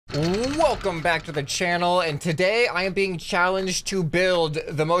Welcome back to the channel, and today I am being challenged to build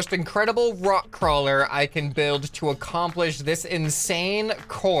the most incredible rock crawler I can build to accomplish this insane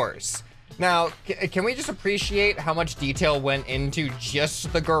course. Now, can we just appreciate how much detail went into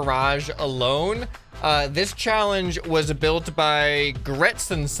just the garage alone? This challenge was built by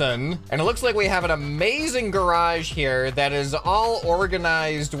Gretsenson, and it looks like we have an amazing garage here that is all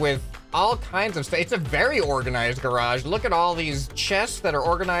organized with all kinds of stuff. It's a very organized garage. Look at all these chests that are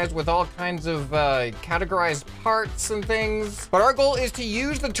organized with all kinds of categorized parts and things. But our goal is to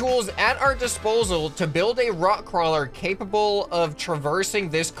use the tools at our disposal to build a rock crawler capable of traversing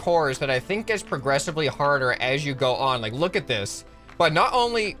this course that I think gets progressively harder as you go on. Like, look at this. But not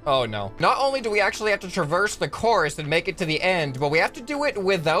only, oh no, not only do we actually have to traverse the course and make it to the end, but we have to do it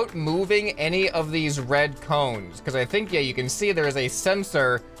without moving any of these red cones. Because I think, yeah, you can see there is a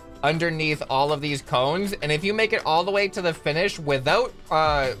sensor underneath all of these cones, and if you make it all the way to the finish without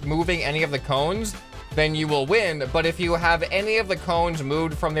moving any of the cones, then you will win. But if you have any of the cones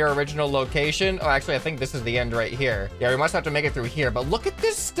moved from their original location, oh, actually, I think this is the end right here. Yeah, we must have to make it through here, but look at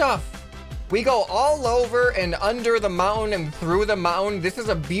this stuff. We go all over and under the mountain and through the mountain. This is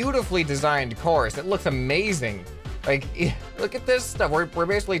a beautifully designed course. It looks amazing. Like, look at this stuff. We're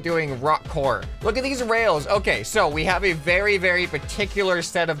basically doing rock core. Look at these rails. Okay, so we have a very, very particular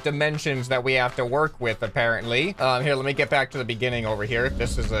set of dimensions that we have to work with, apparently. Here, let me get back to the beginning over here.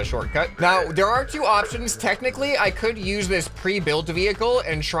 This is a shortcut. Now, there are two options. Technically, I could use this pre-built vehicle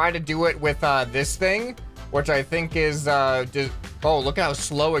and try to do it with this thing, which I think is oh, look how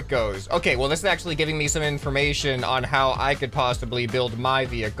slow it goes. Okay, well, this is actually giving me some information on how I could possibly build my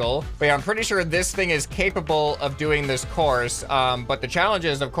vehicle. But yeah, I'm pretty sure this thing is capable of doing this course. But the challenge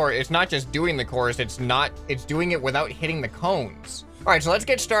is, of course, it's not just doing the course, it's doing it without hitting the cones. All right, so let's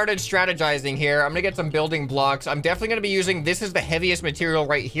get started strategizing here. I'm gonna get some building blocks. I'm definitely gonna be using, this is the heaviest material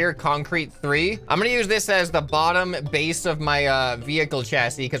right here, concrete 3. I'm gonna use this as the bottom base of my vehicle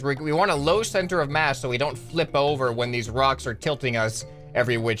chassis because we want a low center of mass so we don't flip over when these rocks are tilting us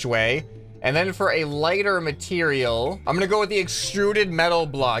every which way. And then for a lighter material, I'm gonna go with the extruded metal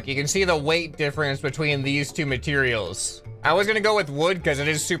block. You can see the weight difference between these two materials. I was gonna go with wood because it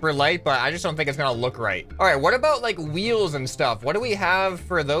is super light, but I just don't think it's gonna look right. All right, what about like wheels and stuff? What do we have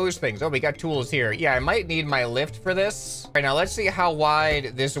for those things? Oh, we got tools here. Yeah, I might need my lift for this. All right, now let's see how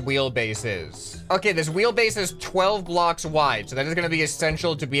wide this wheelbase is. Okay, this wheelbase is 12 blocks wide, so that is gonna be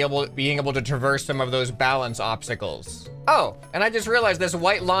essential to being able to traverse some of those balance obstacles. Oh, and I just realized this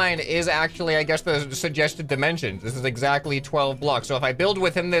white line is actually, I guess, the suggested dimensions. This is exactly 12 blocks. So if I build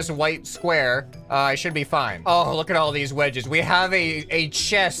within this white square, I should be fine. Oh, look at all these wedges. We have a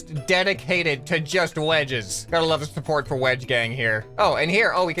chest dedicated to just wedges. Gotta love the support for Wedge Gang here. Oh, and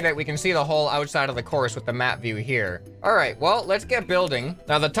here, oh, we can see the whole outside of the course with the map view here. All right, well, let's get building.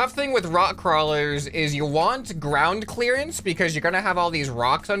 Now, the tough thing with rock crawlers is you want ground clearance because you're gonna have all these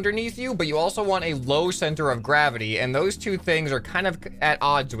rocks underneath you, but you also want a low center of gravity, and those two things are kind of at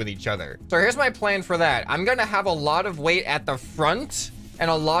odds with each other. So here's my plan for that. I'm gonna have a lot of weight at the front and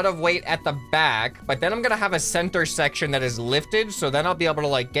a lot of weight at the back, but then I'm gonna have a center section that is lifted, so then I'll be able to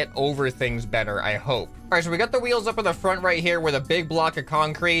like get over things better, I hope. All right, so we got the wheels up in the front right here with a big block of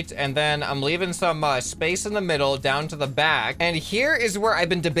concrete, and then I'm leaving some space in the middle down to the back. And here is where I've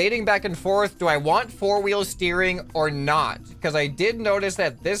been debating back and forth. Do I want four-wheel steering or not? Because I did notice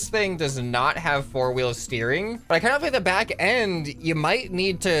that this thing does not have four-wheel steering, but I kind of like the back end, you might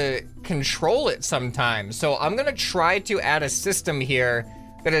need to control it sometimes. So I'm gonna try to add a system here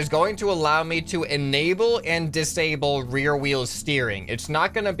that is going to allow me to enable and disable rear wheel steering. It's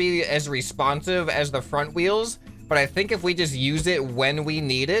not gonna be as responsive as the front wheels, but I think if we just use it when we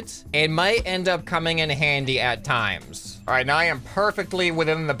need it, it might end up coming in handy at times. All right, now I am perfectly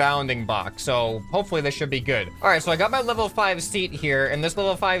within the bounding box, so hopefully this should be good. All right, so I got my level 5 seat here, and this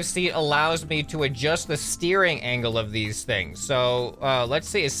level 5 seat allows me to adjust the steering angle of these things. So let's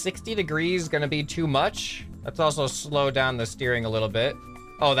see, is 60 degrees gonna be too much? Let's also slow down the steering a little bit.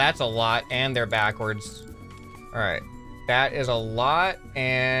 Oh, that's a lot, and they're backwards. All right, that is a lot,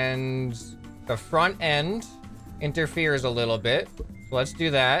 and the front end interferes a little bit. So let's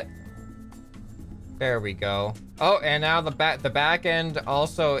do that. There we go. Oh, and now the back end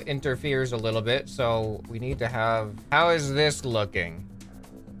also interferes a little bit, so we need to have... How is this looking?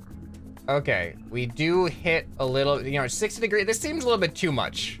 Okay, we do hit a little, you know, 60 degrees. This seems a little bit too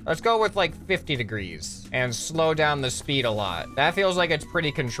much. Let's go with like 50 degrees and slow down the speed a lot. That feels like it's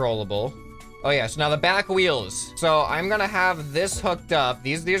pretty controllable. Oh yeah, so now the back wheels. So I'm gonna have this hooked up.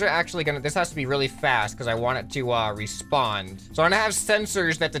 These are actually gonna, this has to be really fast because I want it to respond. So I'm gonna have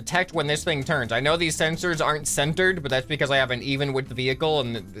sensors that detect when this thing turns. I know these sensors aren't centered, but that's because I have an even width vehicle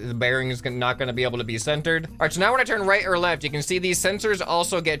and the bearing is not gonna be able to be centered. All right, so now when I turn right or left, you can see these sensors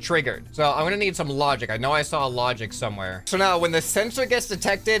also get triggered. So I'm gonna need some logic. I know I saw logic somewhere. So now when the sensor gets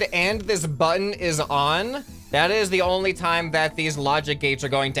detected and this button is on, that is the only time that these logic gates are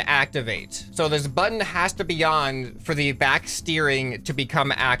going to activate. So this button has to be on for the back steering to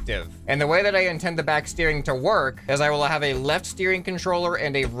become active. And the way that I intend the back steering to work is I will have a left steering controller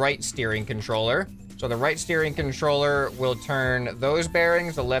and a right steering controller. So the right steering controller will turn those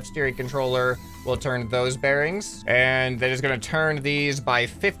bearings, the left steering controller will turn those bearings, and that is going to turn these by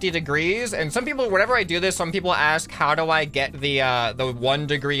 50 degrees. And some people, whenever I do this, some people ask, how do I get the 1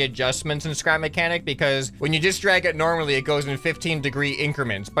 degree adjustments in Scrap Mechanic? Because when you just drag it normally, it goes in 15-degree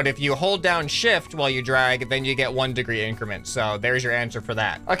increments. But if you hold down shift while you drag, then you get 1 degree increments. So there's your answer for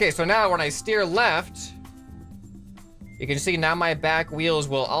that. Okay, so now when I steer left, you can see now my back wheels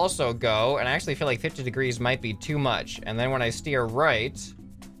will also go, and I actually feel like 50 degrees might be too much. And then when I steer right,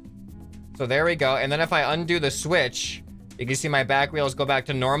 so there we go. And then if I undo the switch, you can see my back wheels go back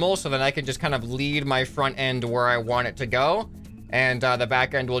to normal. So then I can just kind of lead my front end where I want it to go. And the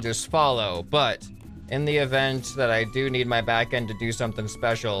back end will just follow. But in the event that I do need my back end to do something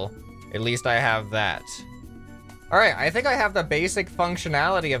special, at least I have that. All right, I think I have the basic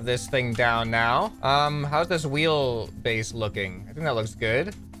functionality of this thing down now. How's this wheel base looking? I think that looks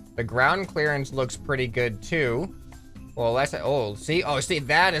good. The ground clearance looks pretty good too. Well, that's, oh, see,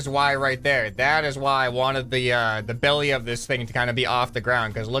 that is why right there. That is why I wanted the belly of this thing to kind of be off the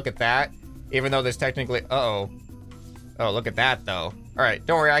ground, because look at that. Even though this technically, oh, look at that though. All right,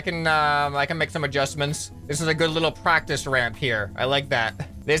 don't worry, I can make some adjustments. This is a good little practice ramp here. I like that.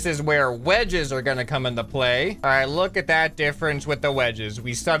 This is where wedges are gonna come into play. All right, look at that difference with the wedges.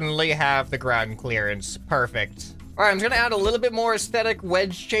 We suddenly have the ground clearance. Perfect. All right, I'm just gonna add a little bit more aesthetic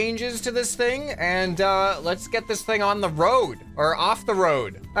wedge changes to this thing, and let's get this thing on the road, or off the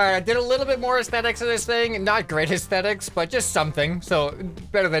road. All right, I did a little bit more aesthetics to this thing. Not great aesthetics, but just something, so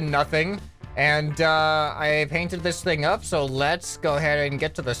better than nothing. And I painted this thing up, so let's go ahead and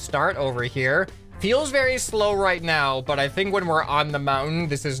get to the start over here. Feels very slow right now, but I think when we're on the mountain,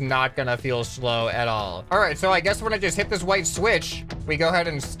 this is not gonna feel slow at all. All right, so I guess when I just hit this white switch, we go ahead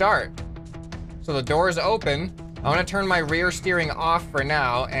and start. So the door is open. I want to turn my rear steering off for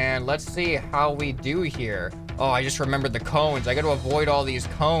now, and let's see how we do here. Oh, I just remembered the cones. I got to avoid all these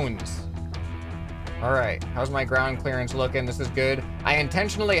cones. All right, how's my ground clearance looking? This is good. I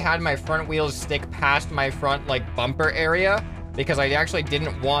intentionally had my front wheels stick past my front, like, bumper area, because I actually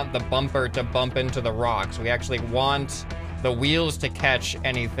didn't want the bumper to bump into the rocks. We actually want the wheels to catch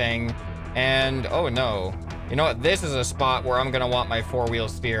anything, and, oh no. You know what? This is a spot where I'm going to want my four-wheel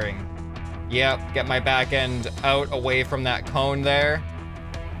steering. Yep, get my back end out away from that cone there.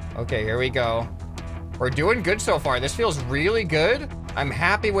 Okay, here we go. We're doing good so far. This feels really good. I'm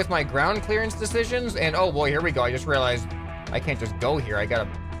happy with my ground clearance decisions. And oh boy, here we go. I just realized I can't just go here. I gotta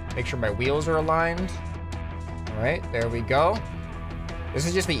make sure my wheels are aligned. All right, there we go. This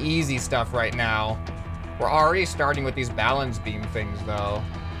is just the easy stuff right now. We're already starting with these balance beam things though.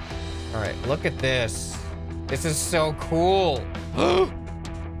 All right, look at this. This is so cool.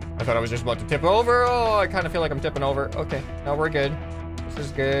 I thought I was just about to tip over. Oh, I kind of feel like I'm tipping over. Okay, no, we're good. This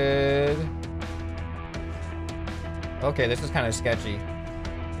is good. Okay, this is kind of sketchy.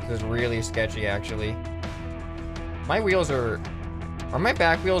 This is really sketchy, actually. My wheels are my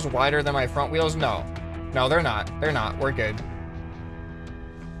back wheels wider than my front wheels? No. No, they're not. They're not. We're good.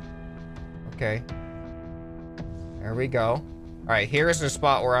 Okay. There we go. All right, here's the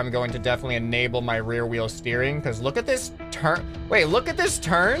spot where I'm going to definitely enable my rear wheel steering, because look at this turn. Wait, look at this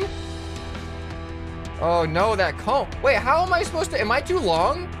turn. Oh no, that cone. Wait, how am I supposed to, am I too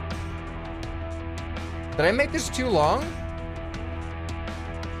long? Did I make this too long?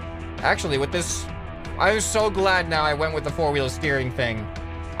 Actually, with this, I'm so glad now I went with the four-wheel steering thing.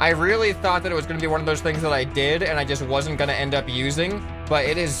 I really thought that it was gonna be one of those things that I did and I just wasn't gonna end up using, but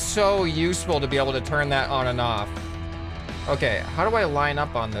it is so useful to be able to turn that on and off. Okay, how do I line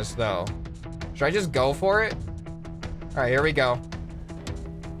up on this though? Should I just go for it? All right, here we go.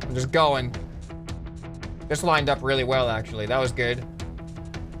 I'm just going. This lined up really well, actually. That was good.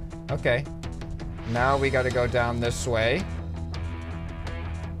 Okay. Now we gotta go down this way.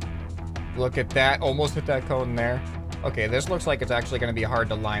 Look at that. Almost hit that cone there. Okay, this looks like it's actually gonna be hard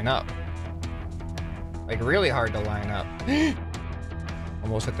to line up. Like, really hard to line up.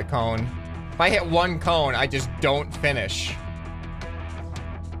 Almost hit the cone. If I hit one cone, I just don't finish.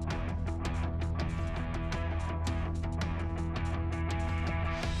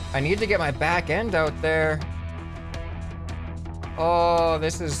 I need to get my back end out there. Oh,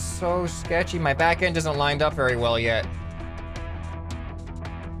 this is so sketchy. My back end isn't lined up very well yet.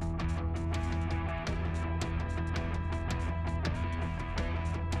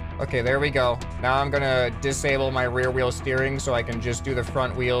 Okay, there we go. Now I'm gonna disable my rear wheel steering so I can just do the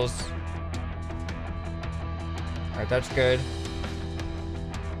front wheels. All right, that's good.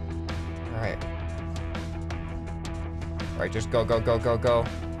 All right. All right, just go, go, go, go, go.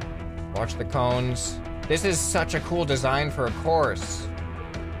 Watch the cones. This is such a cool design for a course.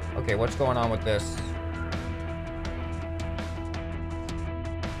 Okay, what's going on with this?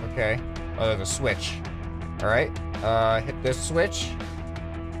 Okay. Oh, there's a switch. All right. Hit this switch.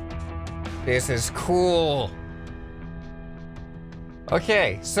 This is cool.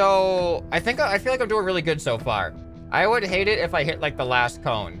 Okay, so I feel like I'm doing really good so far. I would hate it if I hit like the last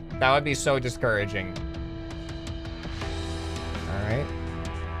cone. That would be so discouraging. All right.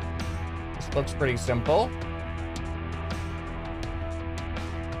 This looks pretty simple.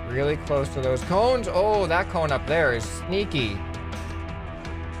 Really close to those cones. Oh, that cone up there is sneaky.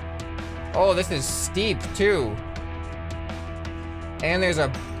 Oh, this is steep too. And there's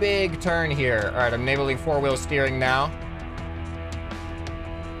a big turn here. All right, I'm enabling four-wheel steering now.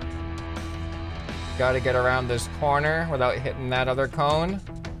 Got to get around this corner without hitting that other cone.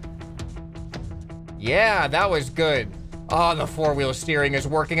 Yeah, that was good. Oh, the four-wheel steering is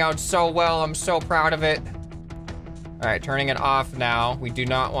working out so well. I'm so proud of it. All right, turning it off now. We do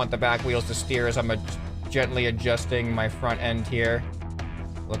not want the back wheels to steer as I'm gently adjusting my front end here.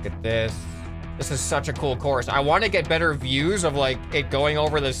 Look at this. This is such a cool course. I want to get better views of like it going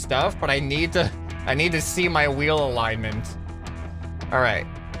over this stuff, but I need to see my wheel alignment. All right,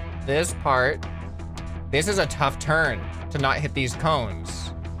 this part, this is a tough turn to not hit these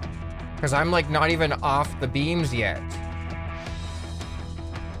cones because I'm like not even off the beams yet.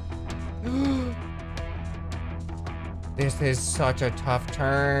 This is such a tough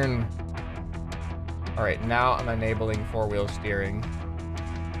turn. All right, now I'm enabling four-wheel steering.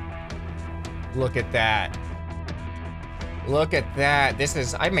 Look at that. Look at that.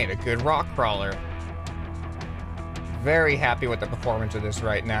 I made a good rock crawler. Very happy with the performance of this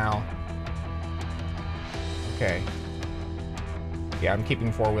right now. Okay. Yeah, I'm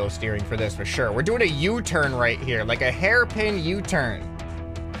keeping four-wheel steering for this for sure. We're doing a U-turn right here, like a hairpin U-turn.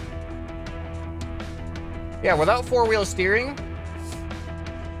 Yeah, without four-wheel steering,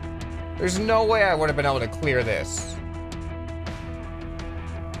 there's no way I would have been able to clear this.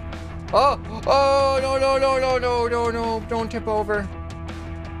 Oh, oh, no, no, no, no, no, no, no, don't tip over.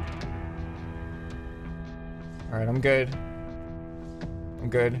 All right, I'm good. I'm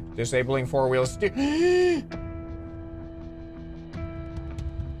good. Disabling four-wheel steer.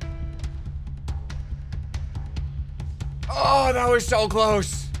 Oh, that was so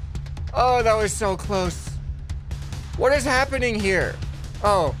close. Oh, that was so close. What is happening here?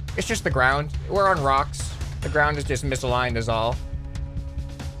 Oh, it's just the ground. We're on rocks. The ground is just misaligned is all.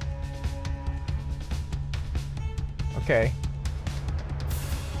 Okay.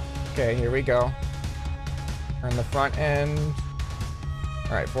 Okay, here we go. Turn the front end.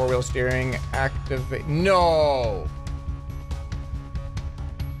 All right, four-wheel steering, activate. No!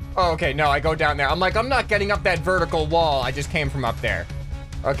 Oh, okay, no, I go down there. I'm like, I'm not getting up that vertical wall. I just came from up there.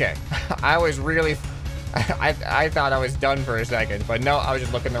 Okay, I was really... I thought I was done for a second, but no, I was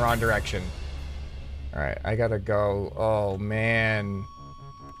just looking the wrong direction. All right, I gotta go. Oh, man.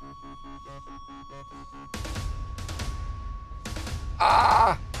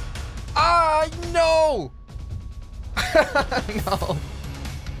 Ah! Ah, no! No.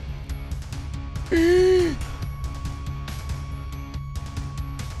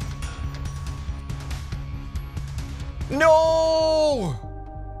 No!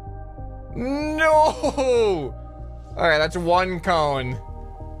 No! All right, that's one cone.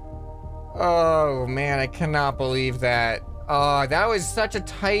 Oh, man, I cannot believe that. Oh, that was such a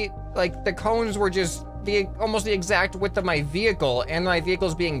tight, like, the cones were just almost the exact width of my vehicle, and my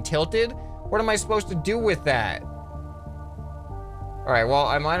vehicle's being tilted. What am I supposed to do with that? All right, well,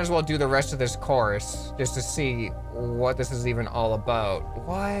 I might as well do the rest of this course just to see what this is even all about.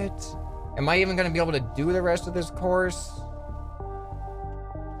 What? Am I even gonna be able to do the rest of this course?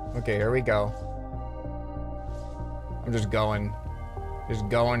 Okay, here we go. I'm just going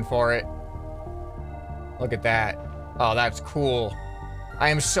for it. Look at that. Oh, that's cool. I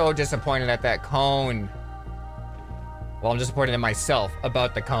am so disappointed at that cone. Well, I'm disappointed in myself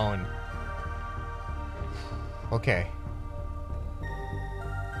about the cone. Okay.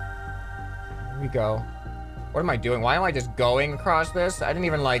 Here we go. What am I doing? Why am I just going across this? I didn't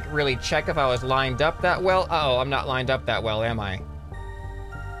even, like, really check if I was lined up that well. Uh-oh, I'm not lined up that well, am I?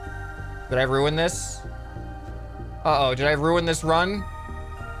 Did I ruin this? Uh-oh, did I ruin this run?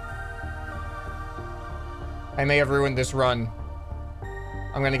 I may have ruined this run.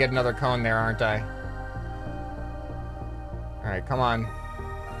 I'm gonna get another cone there, aren't I? Alright, come on.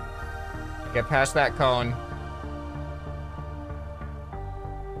 Get past that cone.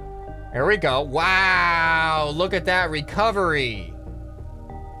 There we go. Wow! Look at that recovery!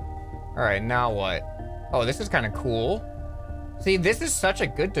 Alright, now what? Oh, this is kind of cool. See, this is such a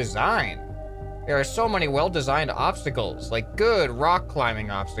good design. There are so many well-designed obstacles, like good rock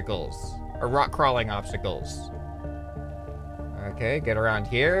climbing obstacles, or rock crawling obstacles. Okay, get around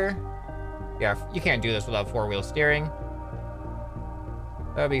here. Yeah, you can't do this without four-wheel steering.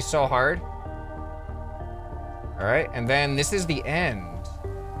 That would be so hard. All right, and then this is the end.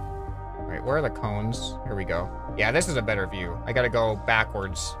 All right, where are the cones? Here we go. Yeah, this is a better view. I gotta go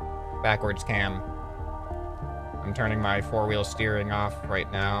backwards. Backwards cam. I'm turning my four-wheel steering off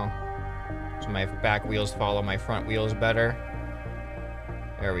right now, so my back wheels follow my front wheels better.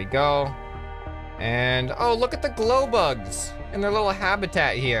 There we go. And, oh, look at the glow bugs in their little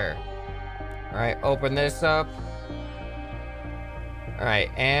habitat here. All right, open this up. All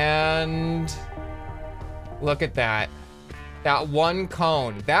right, and look at that. That one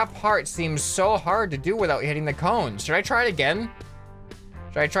cone. That part seems so hard to do without hitting the cones. Should I try it again?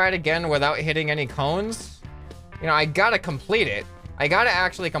 Should I try it again without hitting any cones? You know, I gotta complete it. I gotta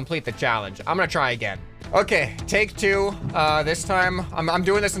actually complete the challenge. I'm gonna try again. Okay, take two. This time, I'm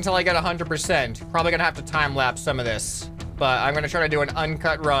doing this until I get 100%. Probably gonna have to time-lapse some of this. But I'm gonna try to do an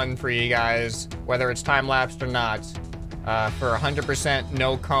uncut run for you guys, whether it's time-lapsed or not. For 100%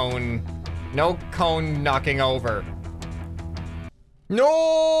 no cone knocking over.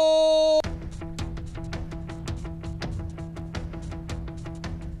 No!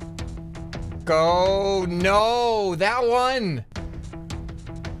 Go, no, that one.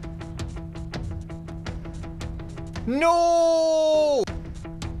 No!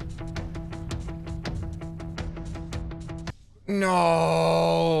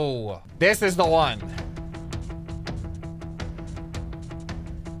 No! This is the one.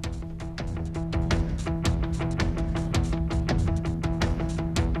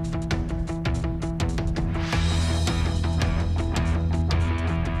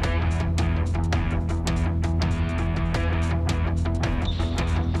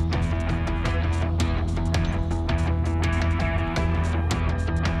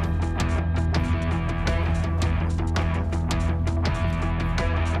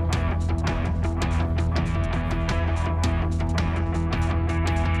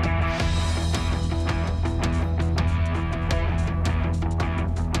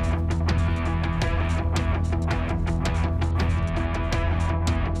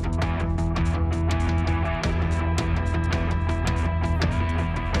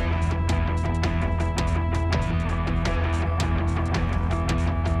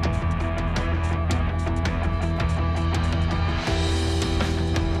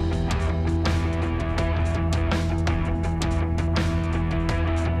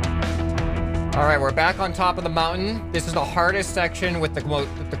 All right, we're back on top of the mountain. This is the hardest section with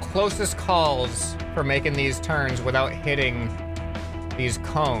the closest calls for making these turns without hitting these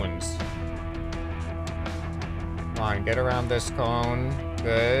cones. Come on, get around this cone.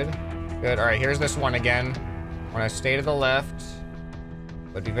 Good, good. All right, here's this one again. I want to stay to the left,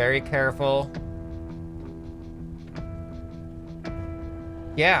 but be very careful.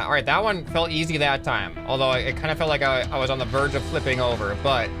 Yeah, all right, that one felt easy that time. Although it kind of felt like I was on the verge of flipping over,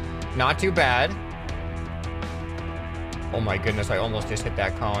 but not too bad. Oh my goodness, I almost just hit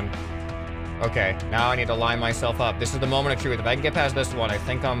that cone. Okay, now I need to line myself up. This is the moment of truth. If I can get past this one, I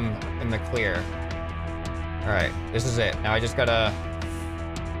think I'm in the clear. All right, this is it. Now I gotta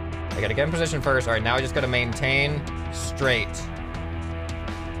get in position first. All right, now I just gotta maintain straight.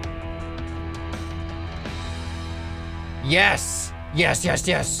 Yes! Yes, yes,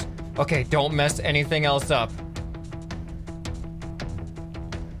 yes! Okay, don't mess anything else up.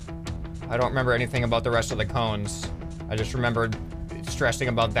 I don't remember anything about the rest of the cones. I just remembered stressing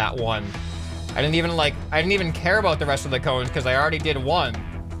about that one. I didn't even care about the rest of the cones because I already did one.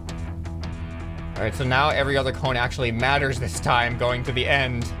 All right, so now every other cone actually matters this time, going to the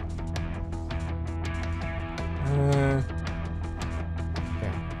end. Okay.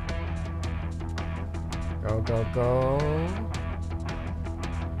 Go, go, go.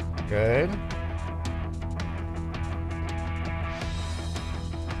 Good.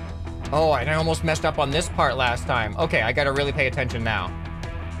 Oh, and I almost messed up on this part last time. Okay, I gotta really pay attention now.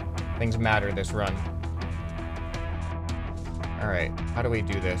 Things matter this run. All right, how do we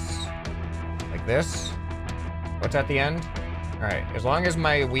do this? Like this? What's at the end? All right, as long as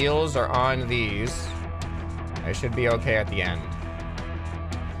my wheels are on these, I should be okay at the end.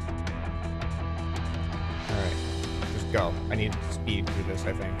 All right, just go. I need speed through this,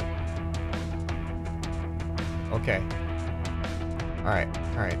 I think. Okay. All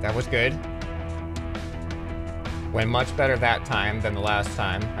right, that was good. Went much better that time than the last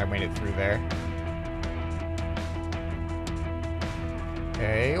time I made it through there.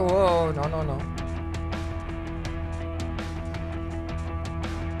 Okay, whoa, no.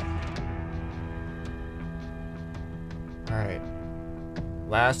 All right.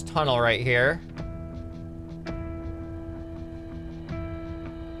 Last tunnel right here.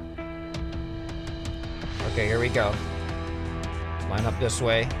 Okay, here we go. Line up this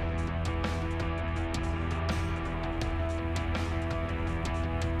way.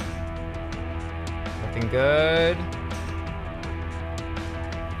 Looking good.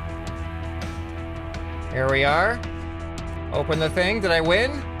 Here we are. Open the thing. Did I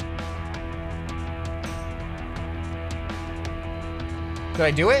win? Did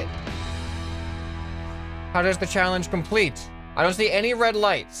I do it? How does the challenge complete? I don't see any red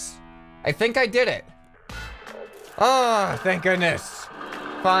lights. I think I did it. Oh, thank goodness.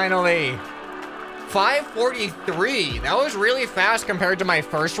 Finally. 5:43. That was really fast compared to my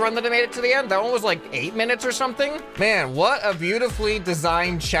first run that I made it to the end. That one was like 8 minutes or something. Man, what a beautifully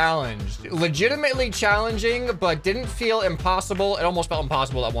designed challenge. Legitimately challenging, but didn't feel impossible. It almost felt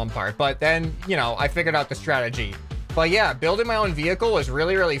impossible at one part, but then, you know, I figured out the strategy. But yeah, building my own vehicle was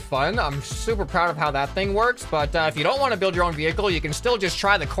really, really fun. I'm super proud of how that thing works. But if you don't want to build your own vehicle, you can still just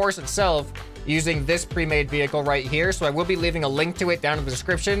try the course itself using this pre-made vehicle right here. So I will be leaving a link to it down in the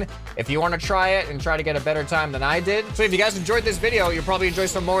description if you want to try it and try to get a better time than I did. So if you guys enjoyed this video, you'll probably enjoy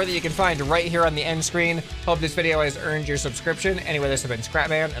some more that you can find right here on the end screen. Hope this video has earned your subscription. Anyway, this has been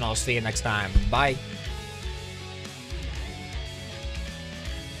ScrapMan, and I'll see you next time. Bye.